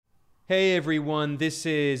Hey everyone, this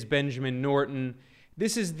is Benjamin Norton.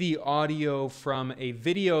 This is the audio from a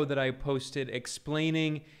video that I posted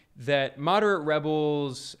explaining that Moderate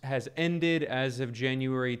Rebels has ended as of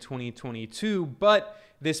January 2022, but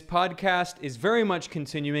this podcast is very much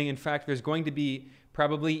continuing. In fact, there's going to be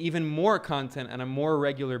probably even more content on a more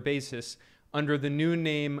regular basis under the new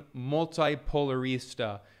name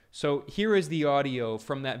Multipolarista. So here is the audio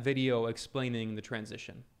from that video explaining the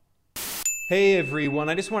transition. Hey everyone,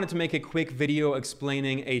 I just wanted to make a quick video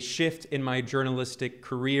explaining a shift in my journalistic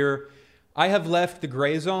career. I have left the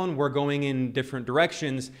gray zone, we're going in different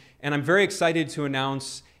directions, and I'm very excited to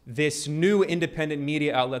announce this new independent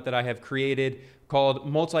media outlet that I have created called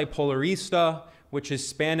Multipolarista, which is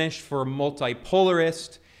Spanish for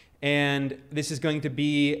multipolarist, and this is going to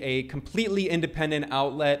be a completely independent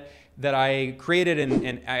outlet that I created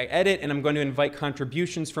and I edit, and I'm going to invite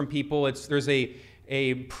contributions from people. There's a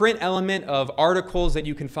print element of articles that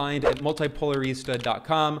you can find at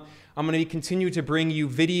multipolarista.com. I'm going to continue to bring you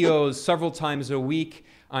videos several times a week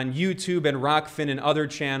on YouTube and Rockfin and other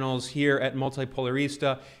channels here at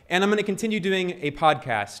Multipolarista. And I'm going to continue doing a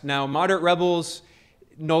podcast. Now, Moderate Rebels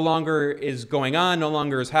no longer is going on, no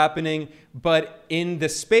longer is happening. But in the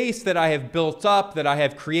space that I have built up, that I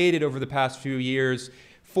have created over the past few years,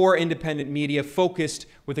 for independent media focused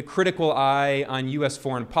with a critical eye on U.S.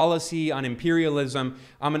 foreign policy, on imperialism.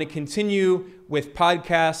 I'm going to continue with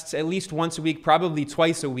podcasts at least once a week, probably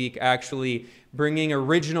twice a week actually, bringing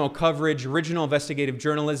original coverage, original investigative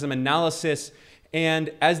journalism, analysis,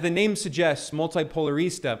 and as the name suggests,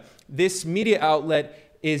 Multipolarista, this media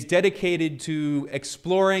outlet is dedicated to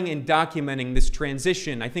exploring and documenting this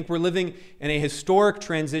transition. I think we're living in a historic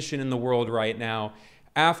transition in the world right now.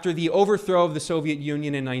 After the overthrow of the Soviet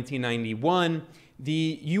Union in 1991,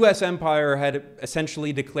 the U.S. empire had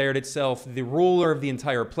essentially declared itself the ruler of the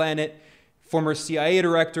entire planet. Former CIA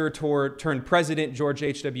director turned president George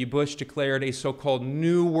H.W. Bush declared a so-called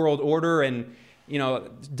New World Order, and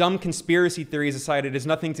dumb conspiracy theories aside, it has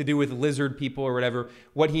nothing to do with lizard people or whatever.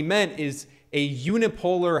 What he meant is a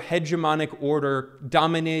unipolar hegemonic order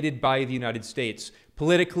dominated by the United States,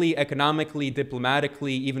 politically, economically,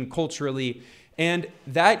 diplomatically, even culturally. And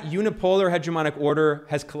that unipolar hegemonic order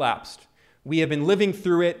has collapsed. We have been living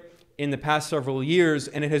through it in the past several years,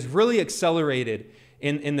 and it has really accelerated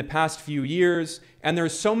in the past few years. And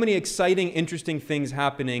there's so many exciting, interesting things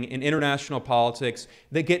happening in international politics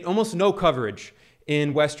that get almost no coverage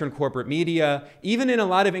in Western corporate media, even in a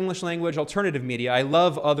lot of English language alternative media. I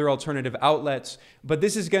love other alternative outlets, but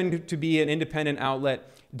this is going to be an independent outlet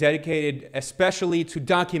dedicated especially to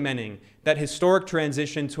documenting that historic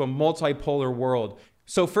transition to a multipolar world.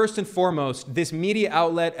 So first and foremost, this media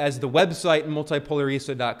outlet, as the website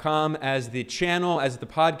multipolarista.com, as the channel, as the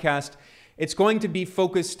podcast, it's going to be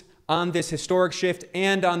focused on this historic shift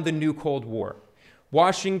and on the new Cold War.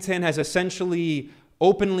 Washington has essentially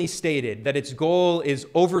openly stated that its goal is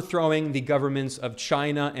overthrowing the governments of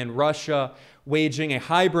China and Russia, waging a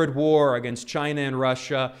hybrid war against China and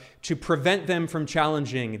Russia to prevent them from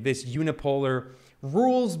challenging this unipolar,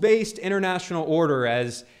 rules-based international order,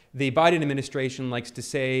 as the Biden administration likes to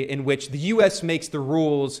say, in which the U.S. makes the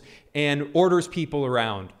rules and orders people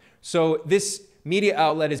around. So this media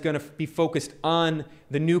outlet is going to be focused on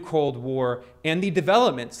the new Cold War and the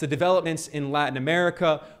developments in Latin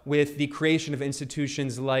America with the creation of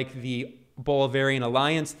institutions like the Bolivarian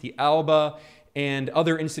Alliance, the ALBA, and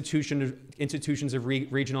other institutions of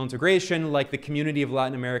regional integration like the Community of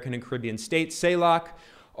Latin American and Caribbean States, CELAC.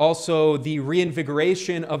 Also, the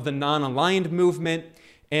reinvigoration of the non-aligned movement.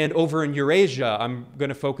 And over in Eurasia, I'm going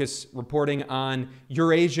to focus reporting on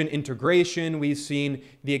Eurasian integration. We've seen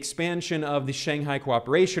the expansion of the Shanghai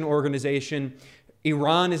Cooperation Organization.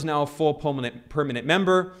 Iran is now a full permanent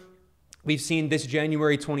member. We've seen this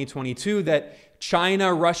January 2022 that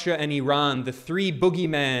China, Russia, and Iran, the three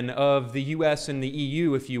boogeymen of the US and the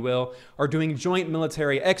EU, if you will, are doing joint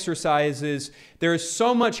military exercises. There is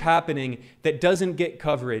so much happening that doesn't get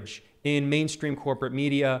coverage in mainstream corporate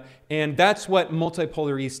media, and that's what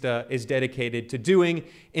Multipolarista is dedicated to doing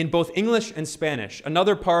in both English and Spanish.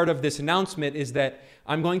 Another part of this announcement is that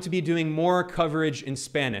I'm going to be doing more coverage in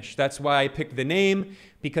Spanish. That's why I picked the name,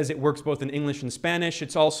 because it works both in English and Spanish.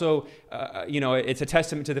 It's also, it's a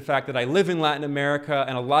testament to the fact that I live in Latin America,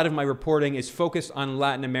 and a lot of my reporting is focused on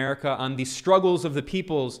Latin America, on the struggles of the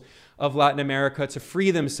peoples of Latin America to free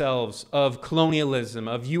themselves of colonialism,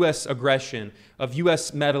 of U.S. aggression, of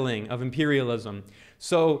U.S. meddling, of imperialism.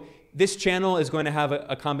 So this channel is going to have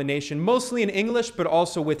a combination, mostly in English, but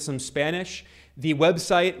also with some Spanish. The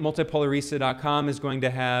website, multipolarista.com, is going to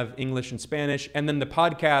have English and Spanish. And then the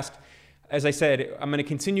podcast As I said, I'm going to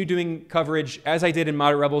continue doing coverage as I did in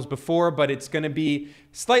Moderate Rebels before, but it's going to be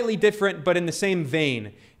slightly different, but in the same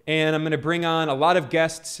vein. And I'm going to bring on a lot of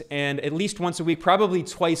guests, and at least once a week, probably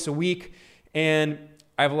twice a week. And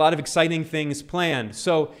I have a lot of exciting things planned.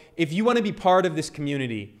 So if you want to be part of this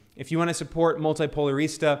community, if you want to support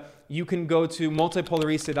Multipolarista, you can go to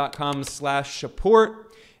multipolarista.com/support.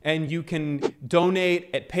 And you can donate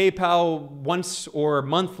at PayPal once or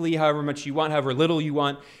monthly, however much you want, however little you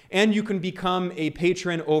want. And you can become a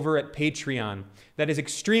patron over at Patreon. That is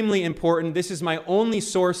extremely important. This is my only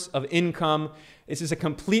source of income. This is a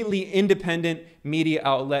completely independent media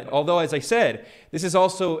outlet. Although, as I said, this is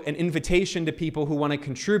also an invitation to people who want to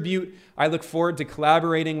contribute. I look forward to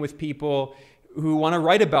collaborating with people who want to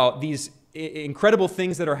write about these incredible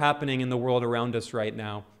things that are happening in the world around us right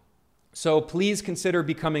now. So please consider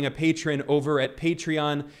becoming a patron over at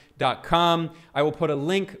patreon.com. I will put a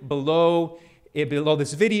link below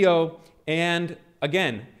this video. And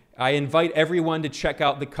again, I invite everyone to check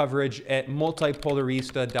out the coverage at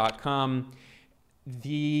multipolarista.com.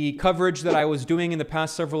 The coverage that I was doing in the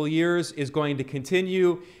past several years is going to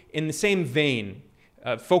continue in the same vein,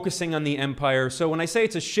 focusing on the empire. So when I say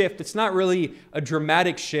it's a shift, it's not really a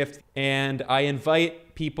dramatic shift, and I invite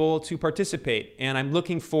people to participate. And I'm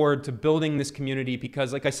looking forward to building this community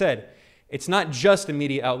because, like I said, it's not just a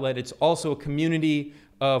media outlet, it's also a community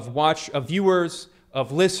of viewers,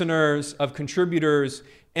 of listeners, of contributors,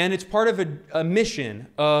 and it's part of a mission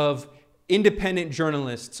of independent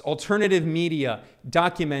journalists, alternative media,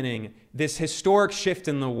 documenting this historic shift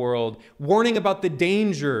in the world, warning about the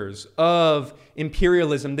dangers of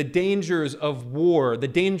imperialism, the dangers of war, the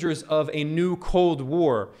dangers of a new Cold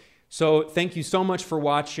War. So thank you so much for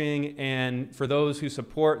watching, and for those who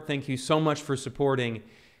support, thank you so much for supporting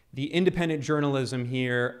the independent journalism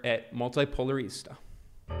here at Multipolarista.